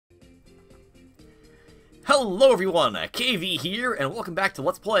Hello everyone, KV here, and welcome back to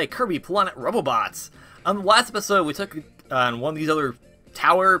Let's Play Kirby Planet Robobot. On the last episode, we took on one of these other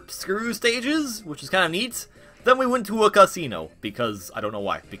tower screw stages, which is kind of neat. Then we went to a casino, because, I don't know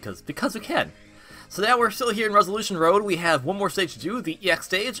why, because we can. So now we're still here in Resolution Road. We have one more stage to do, the EX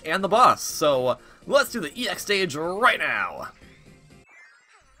stage and the boss. So let's do the EX stage right now.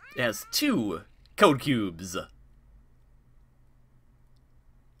 It has 2 code cubes.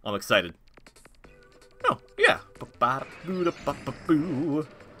 I'm excited. Oh, yeah.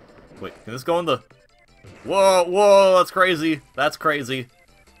 Wait, can this go in the... Whoa, whoa, that's crazy. That's crazy.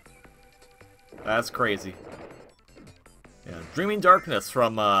 That's crazy. Yeah, Dreaming Darkness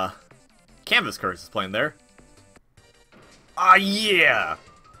from, Canvas Curse is playing there. Ah, yeah!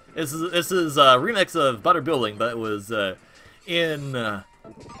 This is a remix of Butter Building, but it was, in,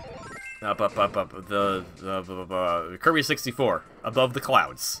 Kirby 64, Above the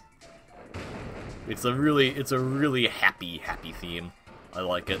Clouds. It's a really happy theme. I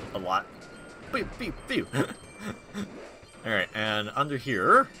like it a lot. Pew, pew, pew. Alright, and under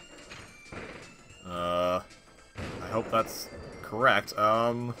here... I hope that's correct. I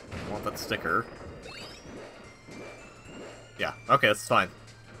want that sticker. Yeah, okay, that's fine.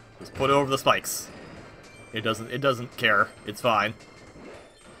 Just put it over the spikes. It doesn't care. It's fine.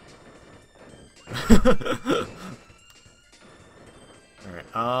 Alright,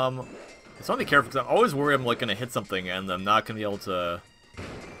 I just want to be careful, because I'm always worried I'm, like, gonna hit something, and I'm not gonna be able to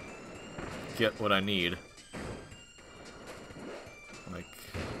get what I need. Like...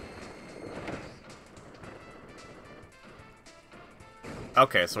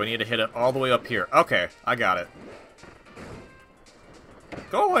 Okay, so I need to hit it all the way up here. Okay, I got it.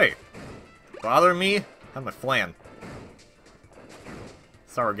 Go away! Bother me? Have my flan.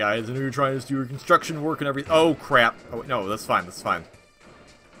 Sorry, guys, I know you're trying to do your construction work and everything. Oh, crap. Oh, wait, no, that's fine, that's fine.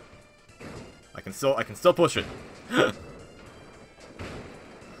 I can still push it.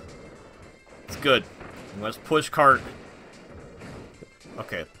 It's good. Let's push cart.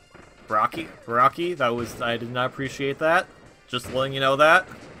 Okay. Rocky, I did not appreciate that. Just letting you know that.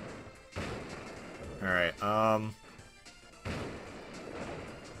 Alright,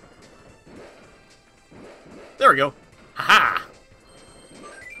 there we go. Haha!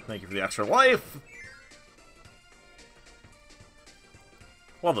 Thank you for the extra life.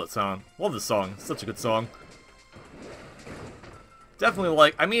 Love that song. Love this song. It's such a good song. Definitely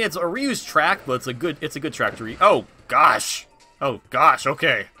like... I mean, it's a reused track, but it's a good track to Oh, gosh! Oh, gosh,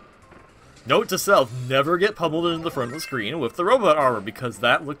 okay. Note to self, never get pummeled into the front of the screen with the robot armor, because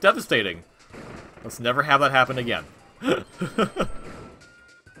that looked devastating. Let's never have that happen again.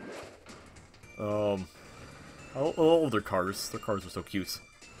 Oh, their cars. Their cars are so cute.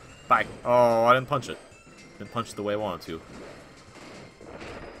 Bye. Oh, I didn't punch it. Didn't punch it the way I wanted to.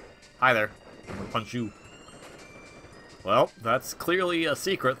 Hi there. I'm gonna punch you. Well, that's clearly a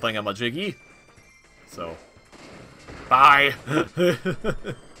secret thingamajiggy. So, bye!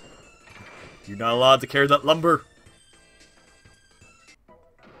 You're not allowed to carry that lumber.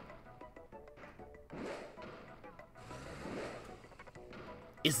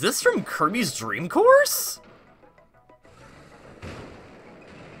 Is this from Kirby's Dream Course?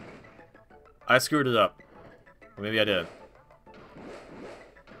 I screwed it up. Or maybe I did.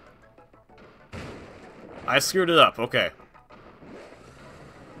 I screwed it up, okay.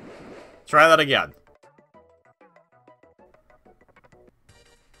 Try that again.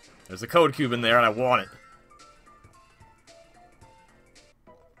 There's a code cube in there and I want it.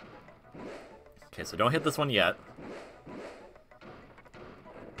 Okay, so don't hit this one yet.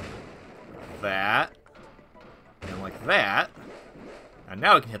 That. And like that. And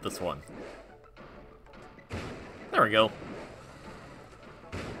now we can hit this one. There we go.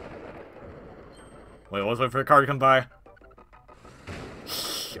 Wait, let's wait for the car to come by.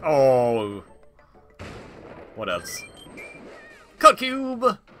 Oh. What else? Code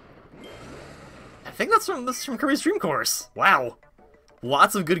Cube! I think this is from Kirby's Dream Course. Wow.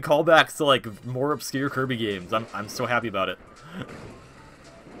 Lots of good callbacks to, like, more obscure Kirby games. I'm so happy about it.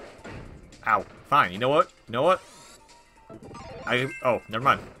 Ow. Fine, you know what? You know what? Oh, never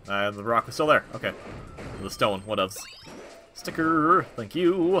mind. The rock was still there. Okay. The stone, what else? Sticker! Thank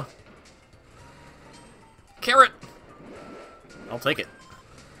you! Carrot! I'll take it.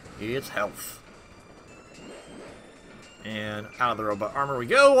 It's health. And out of the robot armor we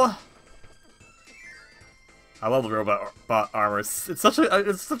go! I love the robot armor. It's such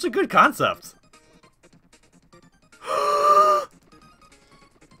a good concept.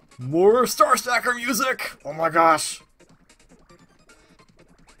 More Star Stacker music! Oh my gosh!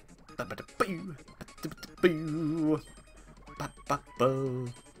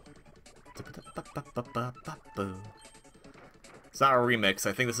 It's not a remix.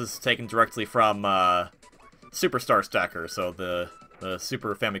 I think this is taken directly from Super Star Stacker, so the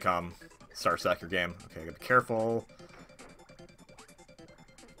Super Famicom Star Stacker game. Okay, gotta be careful.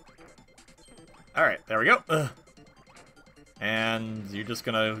 Alright, there we go. Ugh. And you're just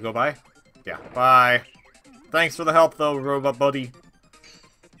gonna go by? Yeah, bye. Thanks for the help, though, Robot Buddy.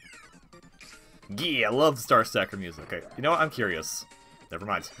 Yeah, I love Star Stacker music. Okay, you know what? I'm curious. Never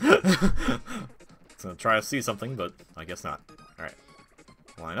mind. I was gonna try to see something, but I guess not. Alright.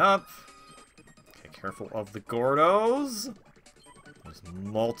 Line up. Okay, careful of the Gordos. There's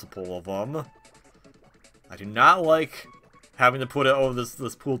multiple of them. I do not like having to put it over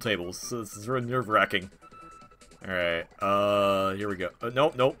this pool table. So this is really nerve-wracking. Alright, here we go.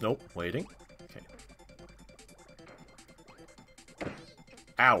 Nope, nope, nope. Waiting. Okay.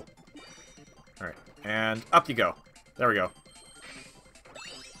 Ow. Alright, and up you go. There we go.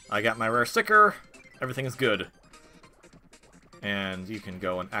 I got my rare sticker. Everything is good. And you can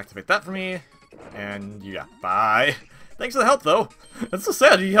go and activate that for me. And yeah, bye. Thanks for the help, though. That's so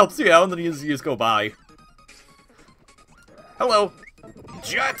sad. He helps you out, and then you just go bye. Hello.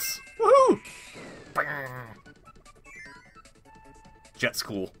 Jets! Woohoo! Jet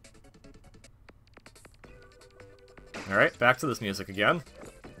school. Alright, back to this music again.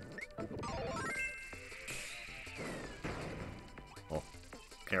 Oh,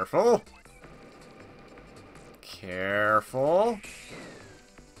 careful. Careful.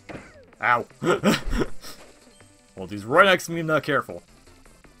 Ow. Well, he's right next to me, not careful.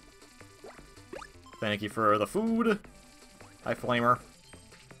 Thank you for the food. Hi, Flamer.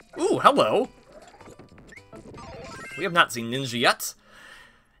 Ooh, hello. We have not seen Ninja yet.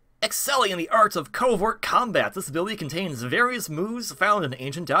 Excelling in the art of covert combat, this ability contains various moves found in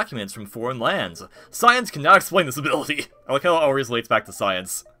ancient documents from foreign lands. Science cannot explain this ability. I like how it always relates back to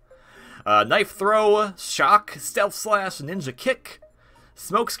science. Knife throw, shock, stealth slash, ninja kick,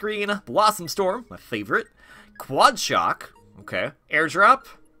 smoke screen, blossom storm, my favorite, quad shock, okay, airdrop,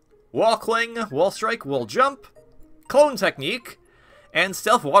 wall cling, wall strike, wall jump, clone technique, and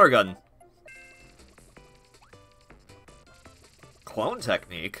stealth water gun. Clone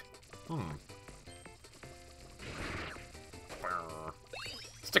technique?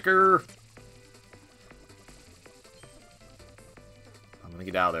 Sticker! I'm gonna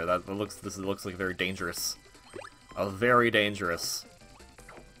get out of there. This looks like very dangerous. Oh, very dangerous.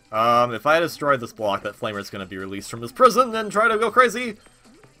 If I destroy this block, that Flamer's gonna be released from his prison and try to go crazy!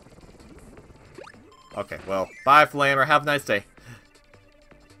 Okay, well, bye Flamer, have a nice day.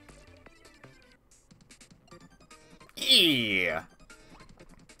 Yeah!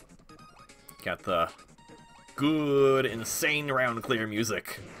 Got the good, insane round clear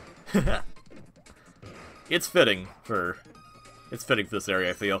music. It's fitting for this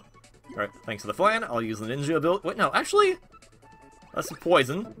area, I feel. Alright, thanks for the flan. I'll use the ninja ability. Wait, no, actually, let's use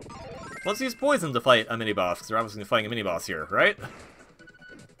poison. Let's use poison to fight a mini-boss, because we're obviously fighting a mini-boss here, right?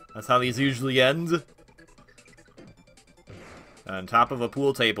 That's how these usually end. On top of a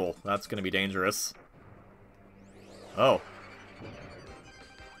pool table. That's gonna be dangerous. Oh.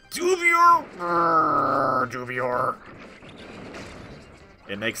 Dubior! Dubior.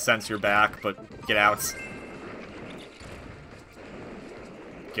 It makes sense you're back, but get out.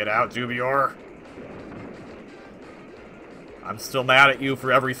 Get out, Dubior. I'm still mad at you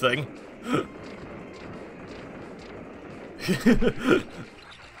for everything.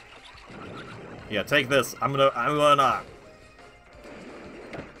 Yeah, take this. I'm gonna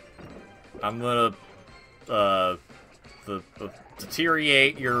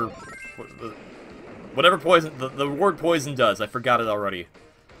deteriorate your whatever poison the word poison does. I forgot it already.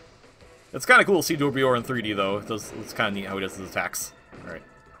 It's kind of cool to see Dubior in 3D though. It's kind of neat how he does his attacks. All right,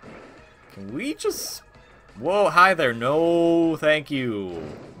 can we just? Whoa, hi there. No, thank you.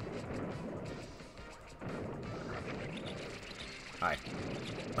 Hi.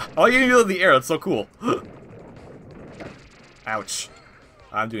 Oh, you can do it in the air. That's so cool. Ouch.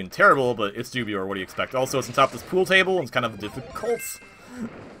 I'm doing terrible, but it's Dubior. What do you expect? Also, it's on top of this pool table, and it's kind of difficult. Oh.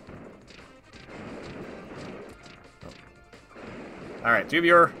 Alright,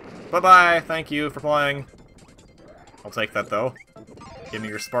 Dubior. Bye-bye. Thank you for playing. I'll take that, though. Give me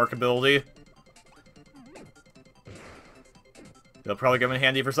your spark ability. They'll probably come in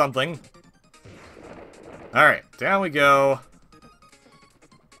handy for something. Alright, down we go.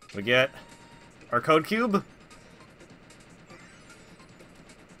 We get our code cube.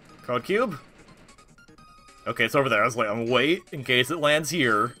 Code cube? Okay, it's over there. I was like, I'm gonna wait in case it lands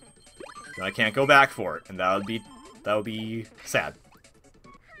here. Then I can't go back for it, and that would be sad.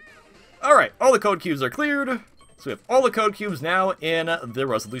 Alright, all the code cubes are cleared. So we have all the code cubes now in the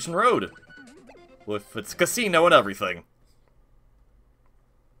Resolution Road. with its casino and everything.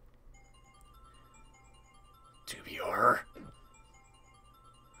 Tubular.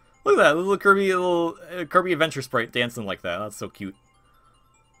 Look at that, little Kirby Adventure Sprite dancing like that. That's so cute.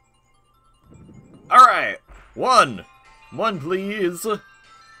 Alright, one, please.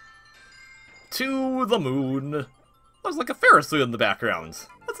 To the moon. There's like a Ferris wheel in the background.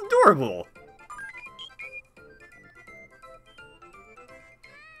 That's adorable.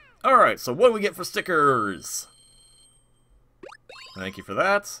 Alright, so what do we get for stickers? Thank you for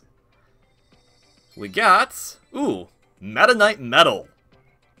that. We got... Ooh, Meta Knight Medal.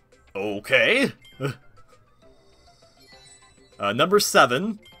 Okay. Number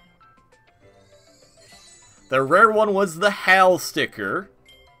 7. The rare one was the HAL sticker.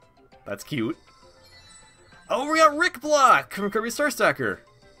 That's cute. Oh, we got Rick Block from Kirby Star Stacker.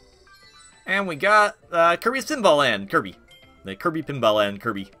 And we got Kirby's Pinball Land, Kirby. The Kirby Pinball Land,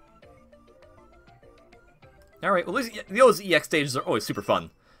 Kirby. Alright, well those EX stages are always super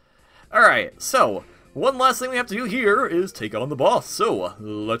fun. Alright, so, one last thing we have to do here is take on the boss, so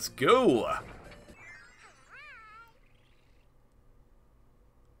let's go!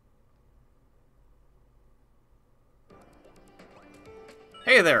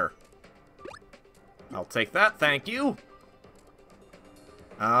 Hey there! I'll take that, thank you!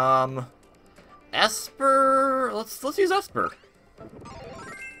 Esper... Let's use Esper.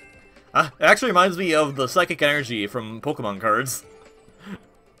 It actually reminds me of the psychic energy from Pokemon cards.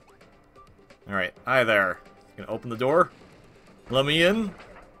 Alright, hi there. Gonna open the door? Let me in?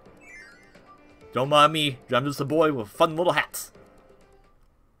 Don't mind me, I'm just a boy with fun little hats.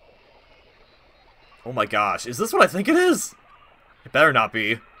 Oh my gosh, is this what I think it is? It better not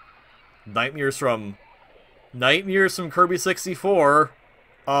be. Nightmares from Kirby 64.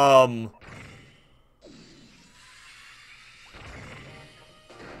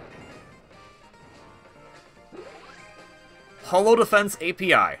 Holo Defense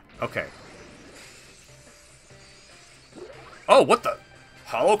API. Okay. Oh, what the?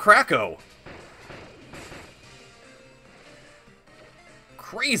 Holo Kracko.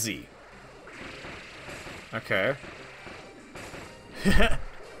 Crazy. Okay.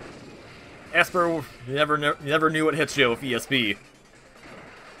 Esper never knew what hits you with ESP.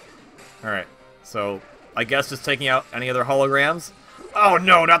 Alright, so I guess just taking out any other holograms. Oh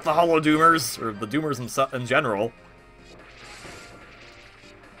no, not the Holo Doomers, or the Doomers in general.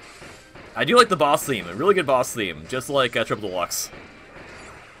 I do like the boss theme, a really good boss theme, just like Triple Deluxe.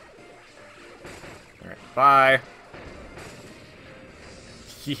 Alright, bye.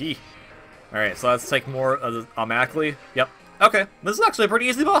 Hehe. Alright, so let's take more automatically. Yep. Okay, this is actually a pretty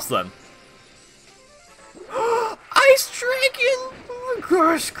easy boss then. Ice Dragon! Oh my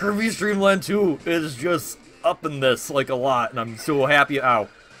gosh, Kirby's Dream Land 2 is just upping this like a lot, and I'm so happy. Ow.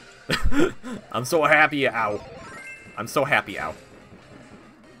 I'm so happy. Ow. I'm so happy. Ow.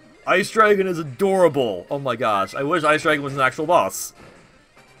 Ice Dragon is adorable. Oh my gosh, I wish Ice Dragon was an actual boss.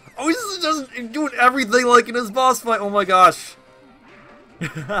 Oh, he's just doing everything like in his boss fight. Oh my gosh.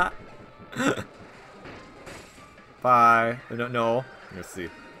 Bye. I don't know. Let's see.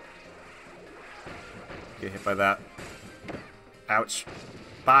 Get hit by that. Ouch.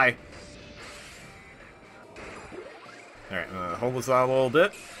 Bye. Alright, I'm gonna hold this out a little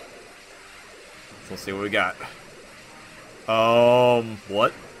bit. So let's see what we got.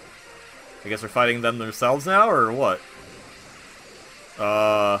 What? I guess we're fighting them themselves now, or what?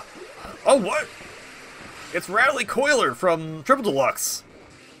 Oh, what? It's Rattly Coiler from Triple Deluxe.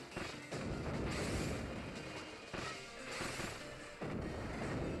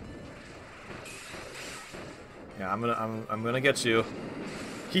 Yeah, I'm gonna get you.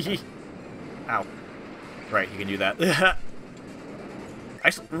 Hee. Ow. Right, you can do that.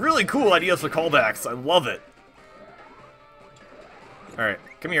 Actually, really cool ideas for callbacks. I love it. Alright,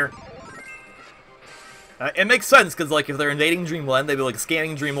 come here. It makes sense, because, like, if they're invading Dreamland, they'd be, like,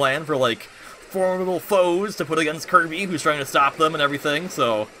 scanning Dreamland for, like, formidable foes to put against Kirby, who's trying to stop them and everything,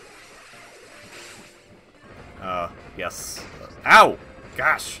 so... yes. Ow!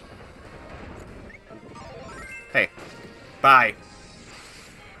 Gosh! Hey. Bye.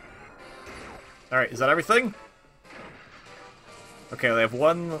 Alright, is that everything? Okay, they have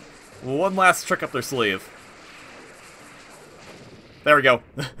one last trick up their sleeve. There we go.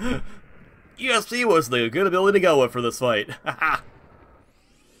 ESP was the good ability to go with for this fight. Haha.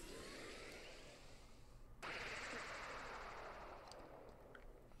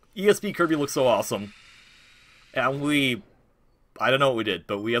 ESP Kirby looks so awesome. And I don't know what we did,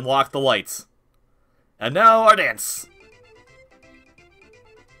 but we unlocked the lights. And now our dance!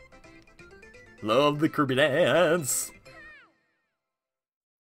 Love the Kirby dance!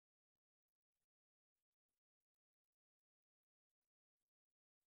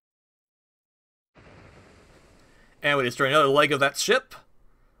 And we destroy another leg of that ship.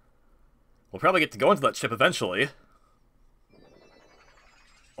 We'll probably get to go into that ship eventually.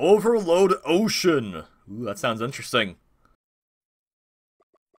 Overload Ocean. Ooh, that sounds interesting.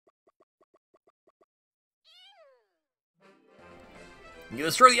 You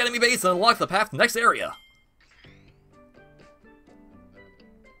destroy the enemy base and unlock the path to the next area.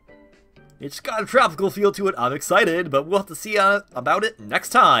 It's got a tropical feel to it, I'm excited, but we'll have to see about it next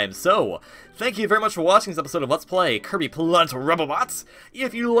time. So, thank you very much for watching this episode of Let's Play Kirby Planet Robobot.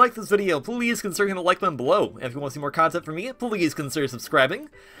 If you like this video, please consider hitting the like button below. And if you want to see more content from me, please consider subscribing.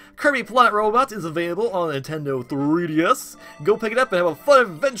 Kirby Planet Robobot is available on Nintendo 3DS. Go pick it up and have a fun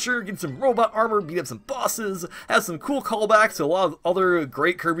adventure, get some robot armor, beat up some bosses, have some cool callbacks to a lot of other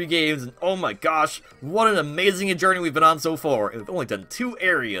great Kirby games, and oh my gosh, what an amazing journey we've been on so far, and we've only done 2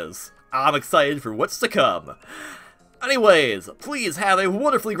 areas. I'm excited for what's to come. Anyways, please have a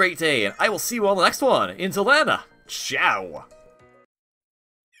wonderfully great day, and I will see you on the next one. Until then, ciao!